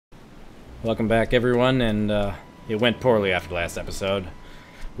Welcome back, everyone, and it went poorly after the last episode.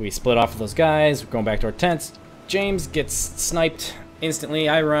 We split off with those guys, we're going back to our tents. James gets sniped instantly,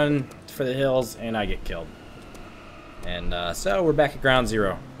 I run for the hills, and I get killed. And so we're back at ground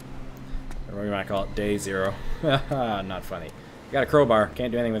zero. Or what do you want to call it? Day zero. Not funny. We got a crowbar,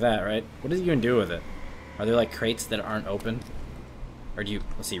 can't do anything with that, right? What does it even do with it? Are there like crates that aren't open? Or do you,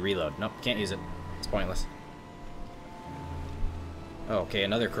 let's see, reload. Nope, can't use it. It's pointless. Oh, okay,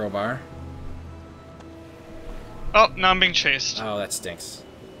 another crowbar. Oh, now I'm being chased. Oh, that stinks.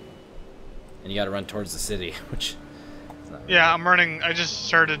 And you gotta run towards the city, which... is not really Yeah, good. I'm running. I just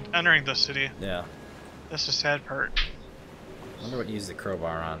started entering the city. Yeah. That's the sad part. I wonder what you use the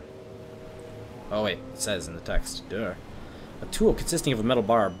crowbar on. Oh, wait. It says in the text. Duh. A tool consisting of a metal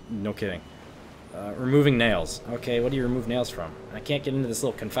bar. No kidding. Removing nails. Okay, what do you remove nails from? I can't get into this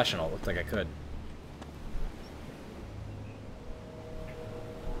little confessional. It looked like I could.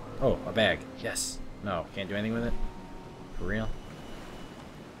 Oh, a bag. Yes. No, can't do anything with it? For real?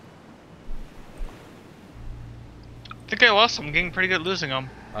 I think I lost them. I'm getting pretty good at losing them.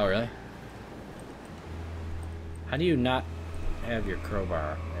 Oh, really? How do you not have your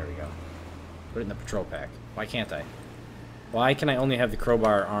crowbar? There we go. Put it in the patrol pack. Why can't I? Why can I only have the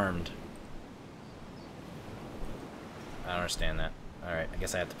crowbar armed? I don't understand that. Alright, I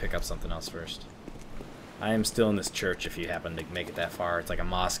guess I have to pick up something else first. I am still in this church if you happen to make it that far. It's like a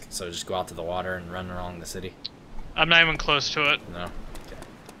mosque, so just go out to the water and run along the city. I'm not even close to it. No? Okay.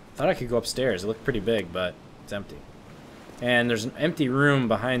 Thought I could go upstairs. It looked pretty big, but it's empty. And there's an empty room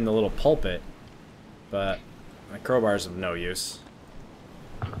behind the little pulpit, but my crowbar's of no use.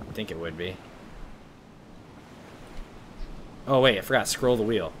 I think it would be. Oh wait, I forgot. Scroll the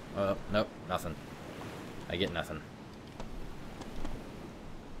wheel. Nope, nothing. I get nothing.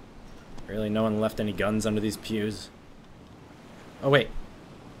 Really, no one left any guns under these pews? Oh wait,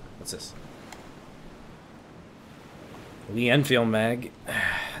 what's this? Lee Enfield mag.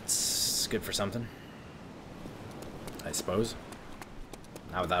 That's good for something, I suppose.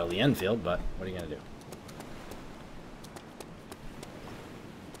 Not without a Lee Enfield, but what are you gonna do?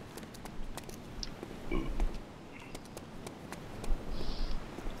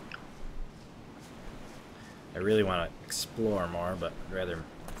 I really want to explore more, but I'd rather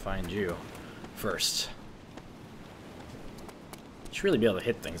find you first. You should really be able to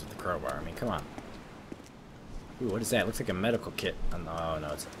hit things with the crowbar. I mean, come on. Ooh, what is that? It looks like a medical kit. Oh, no,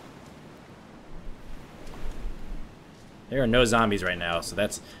 it's... There are no zombies right now, so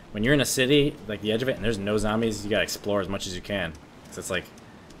that's... When you're in a city, like the edge of it, and there's no zombies, you gotta explore as much as you can. So it's like,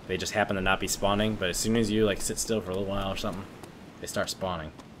 they just happen to not be spawning, but as soon as you, like, sit still for a little while or something, they start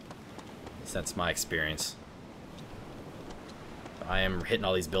spawning. So that's my experience. I am hitting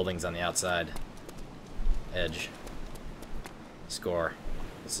all these buildings on the outside edge. Score.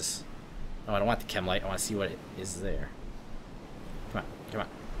 What's this? Oh, I don't want the chem light. I want to see what it is there. Come on, come on.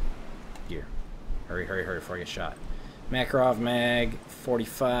 Gear. Hurry, hurry, hurry before I get shot. Makarov mag,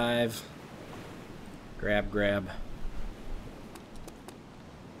 45. Grab, grab.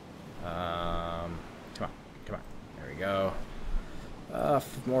 Come on, come on. There we go.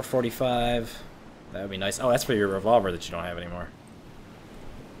 More 45. That would be nice. Oh, that's for your revolver that you don't have anymore.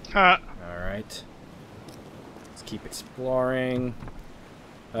 Alright. Let's keep exploring.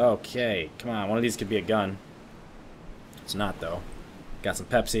 Okay, come on. One of these could be a gun. It's not, though. Got some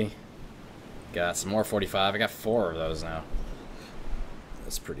Pepsi. Got some more 45. I got 4 of those now.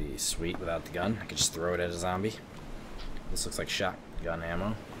 That's pretty sweet without the gun. I could just throw it at a zombie. This looks like shotgun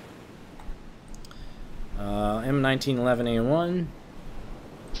ammo. M1911A1.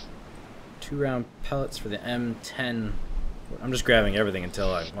 2-round pellets for the M10. I'm just grabbing everything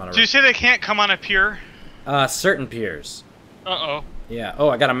until I want to... Do you say they can't come on a pier? Certain piers. Uh-oh. Yeah. Oh,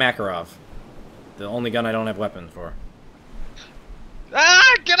 I got a Makarov. The only gun I don't have weapons for.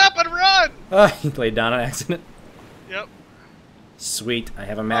 Ah! Get up and run! He laid down on accident. Yep. Sweet. I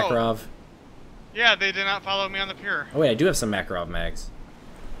have a Makarov. Yeah, they did not follow me on the pier. Oh, wait. I do have some Makarov mags.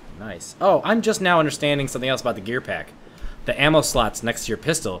 Nice. Oh, I'm just now understanding something else about the gear pack. The ammo slots next to your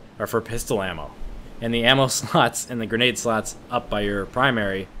pistol are for pistol ammo. And the ammo slots and the grenade slots up by your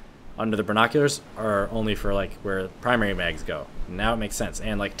primary under the binoculars are only for like where primary mags go. Now it makes sense.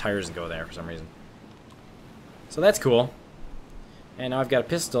 And like tires go there for some reason. So that's cool. And now I've got a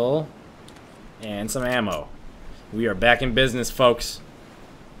pistol and some ammo. We are back in business, folks.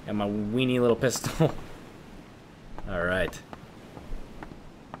 Got my weenie little pistol. Alright.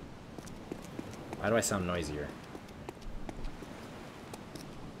 Why do I sound noisier?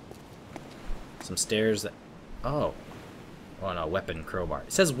 Some stairs that... Oh. Oh no, weapon crowbar.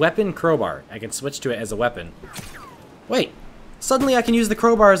 It says weapon crowbar. I can switch to it as a weapon. Wait. Suddenly I can use the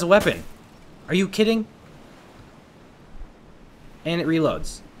crowbar as a weapon. Are you kidding? And it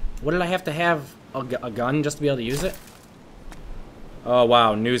reloads. What did I have to have? A gun just to be able to use it? Oh,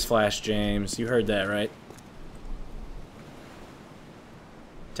 wow. Newsflash, James. You heard that, right?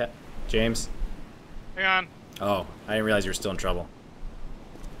 James? Hang on. Oh, I didn't realize you were still in trouble.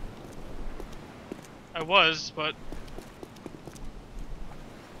 I was, but...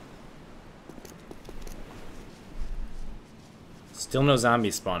 Still no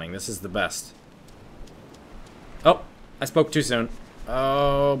zombies spawning. This is the best. Oh, I spoke too soon.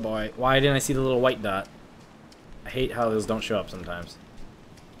 Oh, boy. Why didn't I see the little white dot? I hate how those don't show up sometimes.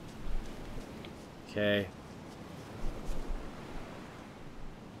 Okay.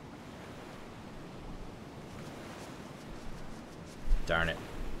 Darn it.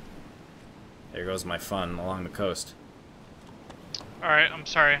 There goes my fun along the coast. Alright, I'm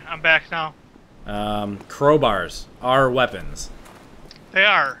sorry. I'm back now. Crowbars are weapons. They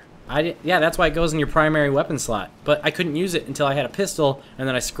are. Yeah, that's why it goes in your primary weapon slot. But I couldn't use it until I had a pistol, and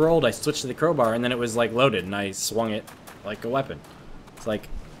then I scrolled, I switched to the crowbar, and then it was like loaded, and I swung it like a weapon. It's like,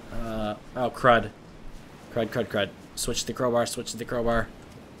 oh, crud. Crud, crud, crud. Switch to the crowbar, switch to the crowbar.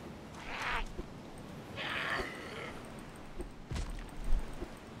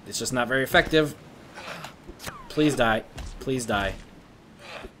 It's just not very effective. Please die. Please die.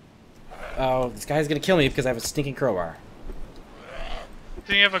 Oh, this guy's gonna kill me because I have a stinking crowbar.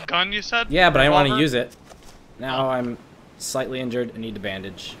 Didn't you have a gun, you said? Yeah, but I don't want to Revolver? use it. Now I'm slightly injured and need a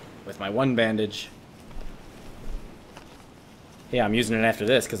bandage. With my one bandage. Yeah, I'm using it after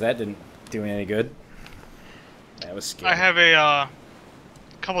this because that didn't do me any good. That was scary. I have a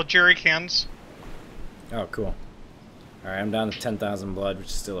couple jerry cans. Oh, cool. Alright, I'm down to 10,000 blood, which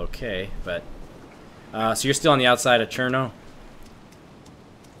is still okay, but... so you're still on the outside of Cherno?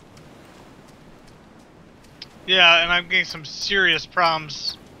 Yeah, and I'm getting some serious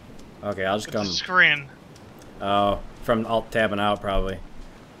problems Okay, I'll just with come... the screen. Oh, from alt-tabbing out, probably.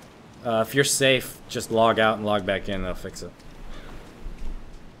 If you're safe, just log out and log back in, and they'll fix it.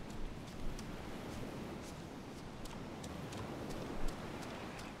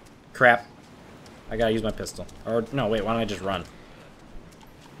 Crap. I gotta use my pistol. Or, no, wait, why don't I just run?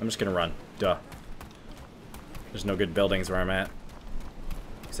 I'm just gonna run. Duh. There's no good buildings where I'm at.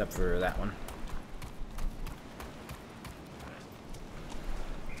 Except for that one.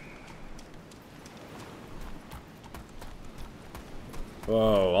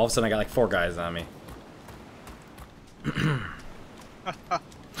 Whoa, all of a sudden I got like 4 guys on me.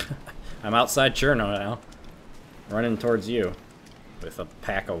 I'm outside Cherno now. Running towards you. With a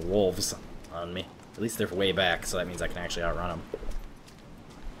pack of wolves on me. At least they're way back, so that means I can actually outrun them.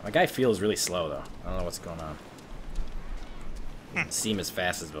 My guy feels really slow, though. I don't know what's going on. Doesn't seem as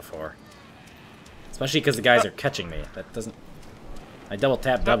fast as before. Especially because the guys are catching me. That doesn't... I double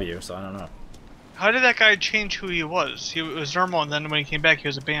tap W, so I don't know. How did that guy change who he was? He was normal, and then when he came back, he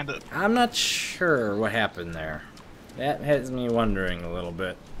was a bandit. I'm not sure what happened there. That has me wondering a little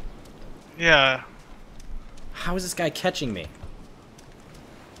bit. Yeah. How is this guy catching me?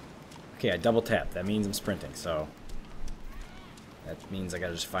 Okay, I double tap. That means I'm sprinting, so... That means I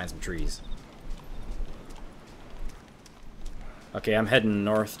gotta just find some trees. Okay, I'm heading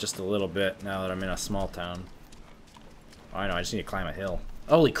north just a little bit now that I'm in a small town. Oh, I know, I just need to climb a hill.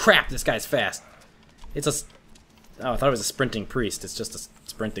 Holy crap, this guy's fast! It's a... Oh, I thought it was a sprinting priest. It's just a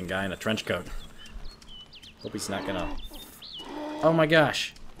sprinting guy in a trench coat. Hope he's not gonna... Oh my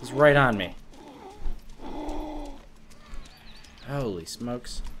gosh, he's right on me. Holy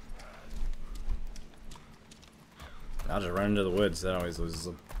smokes. I'll just run into the woods. That always loses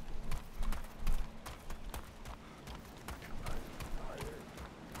them.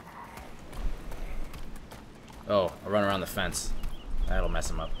 Oh, I'll run around the fence. That'll mess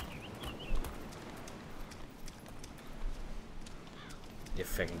him up.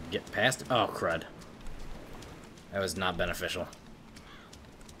 If I can get past it. Oh, crud. That was not beneficial.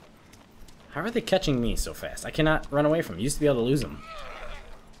 How are they catching me so fast? I cannot run away from them. Used to be able to lose them.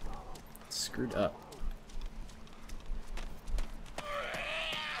 It's screwed up.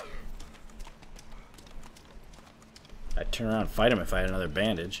 I'd turn around and fight him if I had another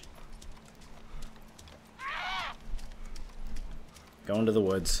bandage. Go into the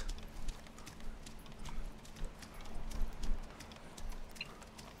woods.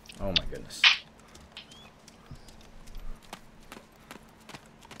 Oh my goodness.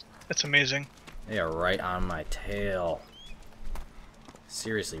 That's amazing. They are right on my tail.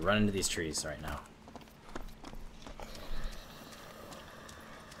 Seriously, run into these trees right now.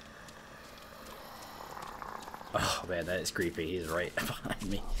 Oh man, that is creepy. He's right behind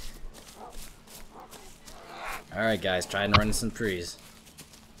me. Alright guys, trying to run into some trees.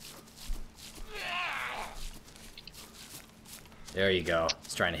 There you go.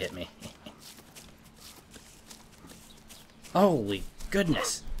 He's trying to hit me. Holy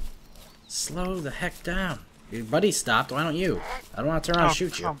goodness. Slow the heck down. Your buddy stopped. Why don't you? I don't want to turn around and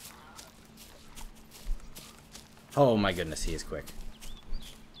shoot you. Oh my goodness, he is quick.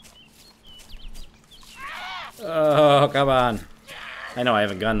 Oh, come on. I know I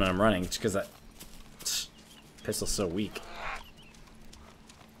have a gun when I'm running, just because that pistol's so weak.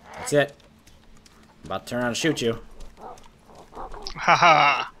 That's it. I'm about to turn around and shoot you.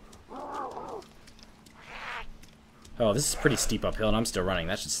 Haha. Oh, this is pretty steep uphill, and I'm still running.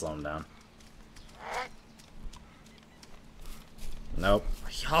 That should slow him down. Nope.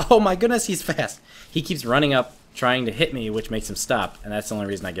 Oh my goodness, he's fast. He keeps running up, trying to hit me, which makes him stop, and that's the only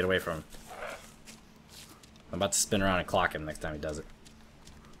reason I get away from him. I'm about to spin around and clock him next time he does it.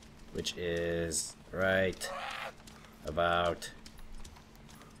 Which is right about...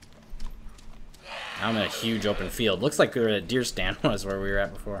 Now I'm in a huge open field. Looks like we're at a deer stand was where we were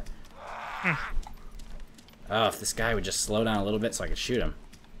at before. Oh, if this guy would just slow down a little bit so I could shoot him.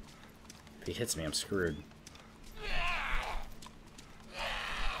 If he hits me, I'm screwed.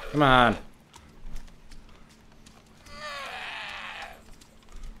 Come on.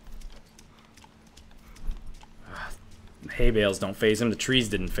 Hay bales don't phase him. The trees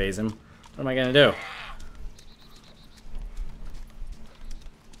didn't phase him. What am I gonna do?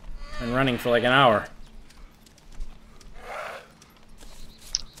 Been running for like an hour.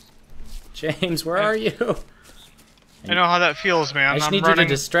 James, where are you? I know how that feels, man. I just need you to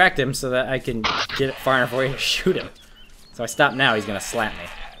distract him so that I can get it far enough away to shoot him. So I stop now, he's gonna slap me.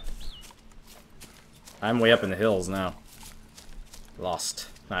 I'm way up in the hills now. Lost.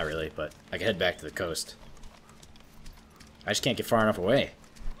 Not really, but I can head back to the coast. I just can't get far enough away.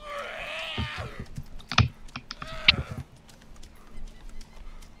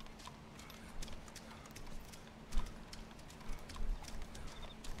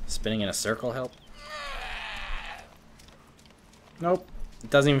 Spinning in a circle help? Nope.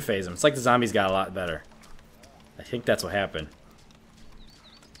 It doesn't even phase him. It's like the zombies got a lot better. I think that's what happened.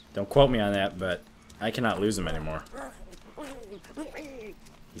 Don't quote me on that, but I cannot lose him anymore.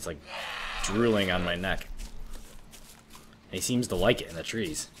 He's like drooling on my neck. And he seems to like it in the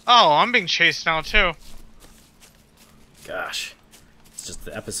trees. Oh, I'm being chased now too. Gosh. It's just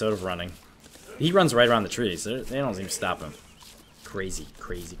the episode of running. He runs right around the trees. They don't even stop him. Crazy,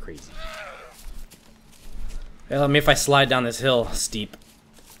 crazy, crazy. Well, maybe if I slide down this hill steep,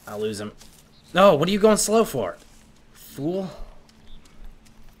 I'll lose him. No, what are you going slow for? Fool?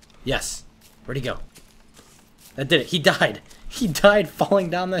 Yes. Where'd he go? That did it. He died. He died falling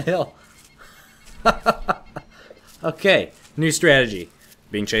down the hill. Okay, new strategy.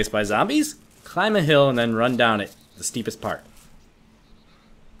 Being chased by zombies? Climb a hill and then run down it, the steepest part.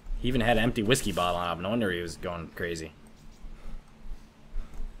 He even had an empty whiskey bottle on him. No wonder he was going crazy.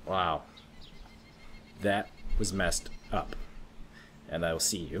 Wow. That was messed up. And I will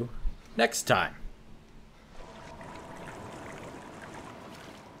see you next time.